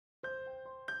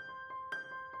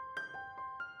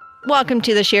Welcome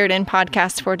to the Sheridan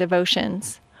Podcast for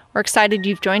Devotions. We're excited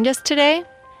you've joined us today.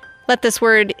 Let this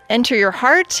word enter your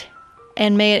heart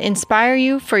and may it inspire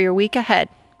you for your week ahead.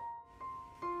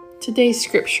 Today's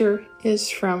scripture is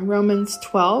from Romans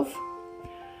 12.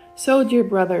 So, dear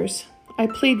brothers, I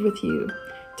plead with you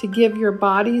to give your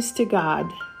bodies to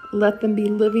God. Let them be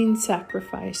living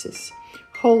sacrifices,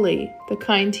 holy, the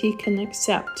kind He can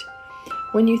accept.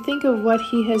 When you think of what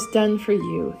He has done for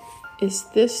you, is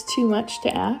this too much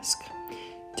to ask?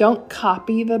 Don't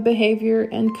copy the behavior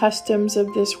and customs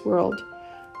of this world,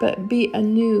 but be a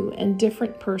new and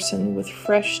different person with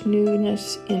fresh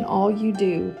newness in all you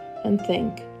do and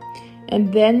think.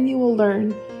 And then you will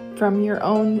learn from your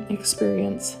own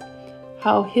experience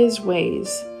how His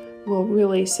ways will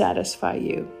really satisfy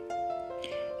you.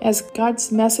 As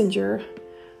God's messenger,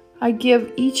 I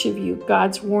give each of you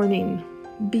God's warning.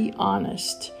 Be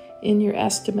honest in your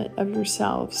estimate of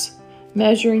yourselves,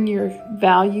 measuring your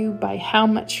value by how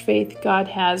much faith God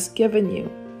has given you.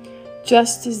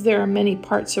 Just as there are many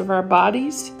parts of our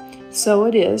bodies, so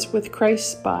it is with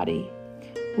Christ's body.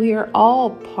 We are all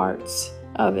parts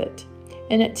of it,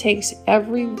 and it takes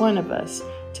every one of us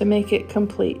to make it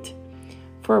complete.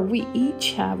 For we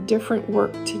each have different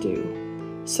work to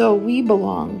do, so we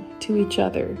belong to each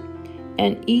other,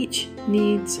 and each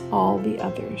needs all the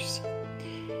others.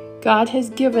 God has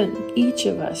given each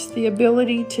of us the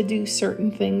ability to do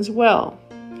certain things well.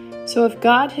 So if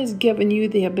God has given you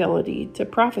the ability to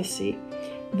prophesy,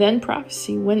 then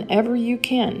prophesy whenever you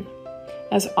can,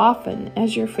 as often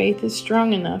as your faith is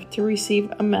strong enough to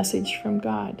receive a message from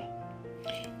God.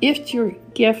 If your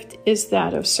gift is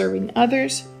that of serving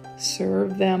others,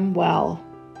 serve them well.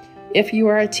 If you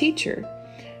are a teacher,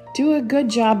 do a good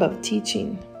job of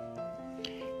teaching.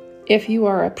 If you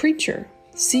are a preacher,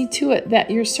 see to it that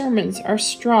your sermons are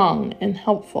strong and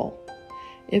helpful.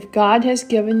 If God has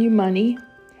given you money,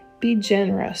 be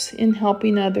generous in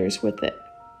helping others with it.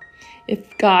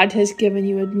 If God has given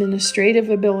you administrative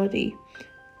ability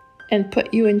and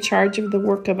put you in charge of the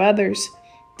work of others,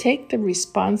 take the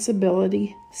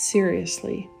responsibility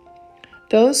seriously.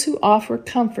 Those who offer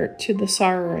comfort to the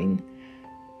sorrowing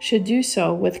should do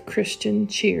so with Christian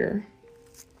cheer.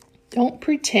 Don't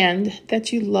pretend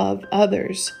that you love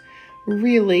others.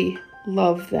 Really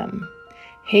love them.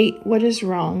 Hate what is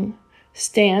wrong.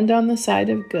 Stand on the side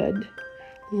of good.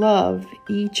 Love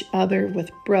each other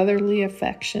with brotherly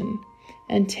affection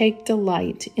and take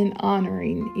delight in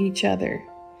honoring each other.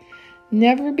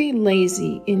 Never be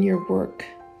lazy in your work,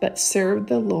 but serve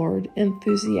the Lord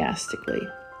enthusiastically.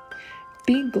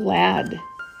 Be glad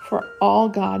for all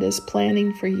God is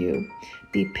planning for you.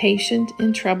 Be patient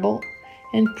in trouble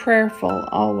and prayerful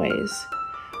always.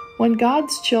 When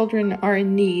God's children are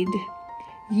in need,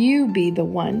 you be the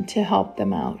one to help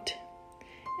them out.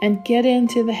 And get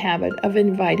into the habit of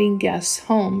inviting guests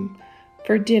home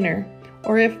for dinner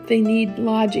or if they need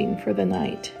lodging for the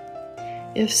night.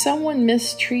 If someone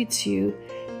mistreats you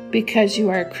because you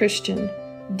are a Christian,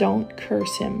 don't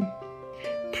curse him.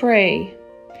 Pray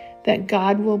that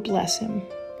God will bless him.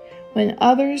 When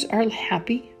others are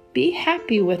happy, be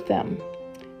happy with them.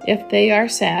 If they are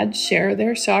sad, share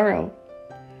their sorrow.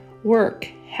 Work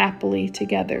happily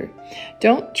together.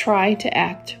 Don't try to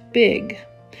act big.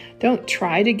 Don't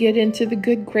try to get into the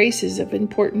good graces of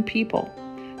important people,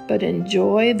 but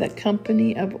enjoy the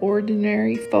company of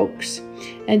ordinary folks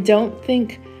and don't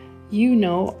think you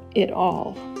know it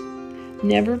all.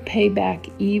 Never pay back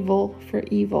evil for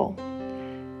evil.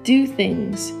 Do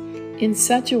things in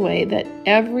such a way that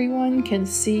everyone can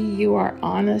see you are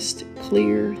honest,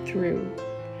 clear through.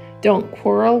 Don't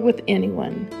quarrel with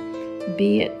anyone.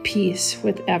 Be at peace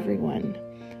with everyone,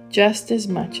 just as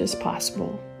much as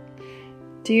possible.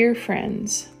 Dear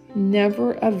friends,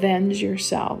 never avenge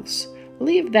yourselves.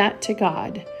 Leave that to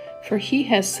God, for He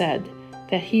has said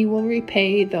that He will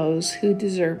repay those who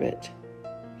deserve it.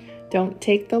 Don't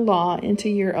take the law into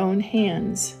your own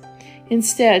hands.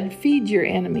 Instead, feed your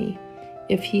enemy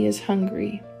if he is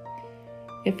hungry.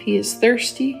 If he is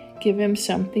thirsty, give him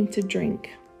something to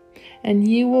drink, and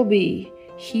you will be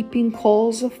heaping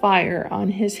coals of fire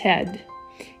on his head.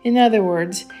 In other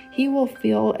words, he will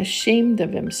feel ashamed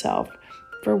of himself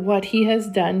for what he has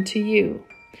done to you.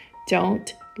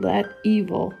 Don't let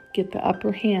evil get the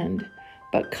upper hand,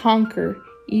 but conquer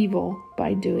evil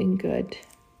by doing good.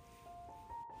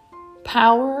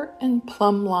 Power and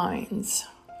plumb lines.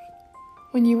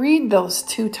 When you read those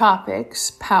two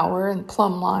topics, power and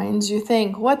plumb lines, you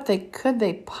think, could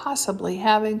they possibly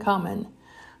have in common?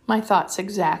 My thoughts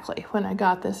exactly when I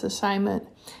got this assignment.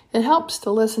 It helps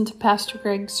to listen to Pastor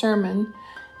Greg's sermon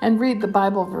and read the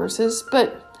Bible verses,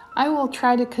 but I will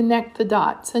try to connect the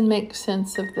dots and make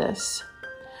sense of this.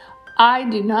 I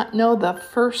do not know the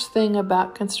first thing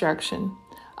about construction.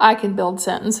 I can build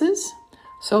sentences,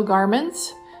 sew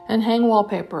garments, and hang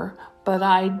wallpaper, but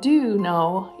I do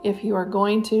know if you are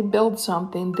going to build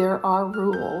something, there are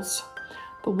rules.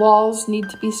 The walls need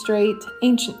to be straight.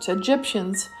 Ancient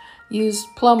Egyptians used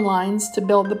plumb lines to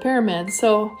build the pyramids,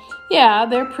 so yeah,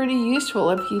 they're pretty useful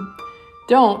if you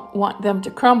don't want them to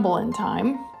crumble in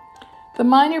time. The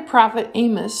minor prophet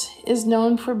Amos is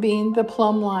known for being the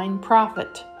plumb line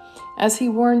prophet, as he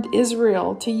warned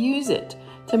Israel to use it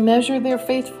to measure their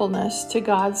faithfulness to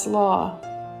God's law.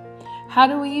 How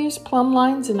do we use plumb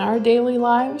lines in our daily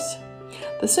lives?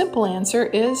 The simple answer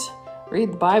is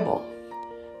read the Bible.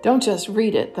 Don't just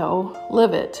read it, though.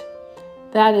 Live it.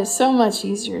 That is so much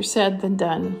easier said than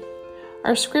done.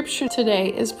 Our scripture today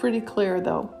is pretty clear,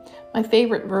 though. My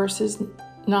favorite verse is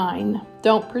 9.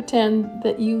 Don't pretend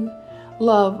that you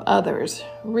love others.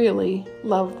 Really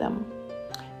love them.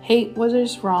 Hate what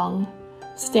is wrong.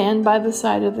 Stand by the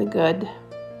side of the good.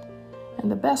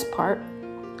 And the best part,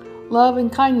 love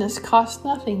and kindness cost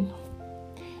nothing.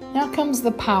 Now comes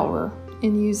the power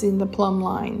in using the plumb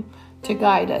line to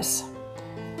guide us.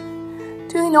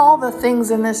 Doing all the things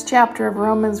in this chapter of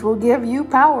Romans will give you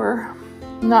power,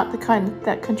 not the kind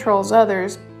that controls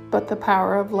others, but the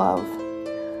power of love.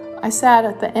 I sat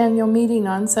at the annual meeting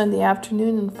on Sunday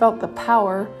afternoon and felt the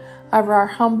power of our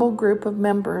humble group of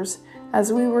members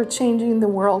as we were changing the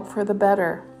world for the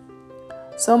better.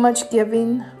 So much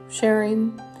giving,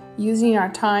 sharing, using our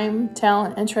time,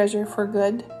 talent, and treasure for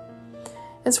good.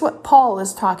 It's what Paul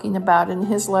is talking about in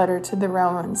his letter to the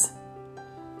Romans.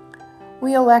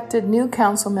 We elected new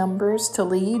council members to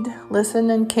lead, listen,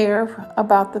 and care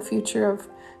about the future of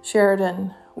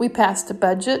Sheridan. We passed a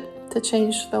budget to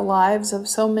change the lives of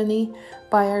so many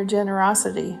by our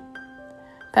generosity.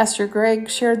 Pastor Greg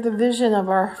shared the vision of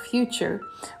our future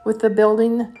with the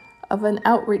building of an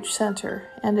outreach center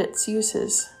and its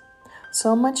uses.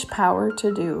 So much power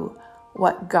to do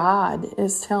what God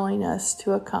is telling us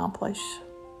to accomplish.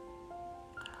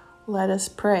 Let us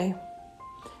pray.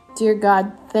 Dear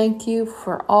God, thank you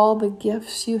for all the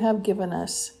gifts you have given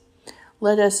us.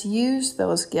 Let us use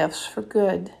those gifts for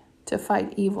good to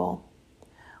fight evil.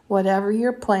 Whatever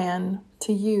your plan,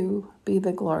 to you be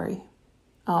the glory.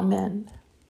 Amen.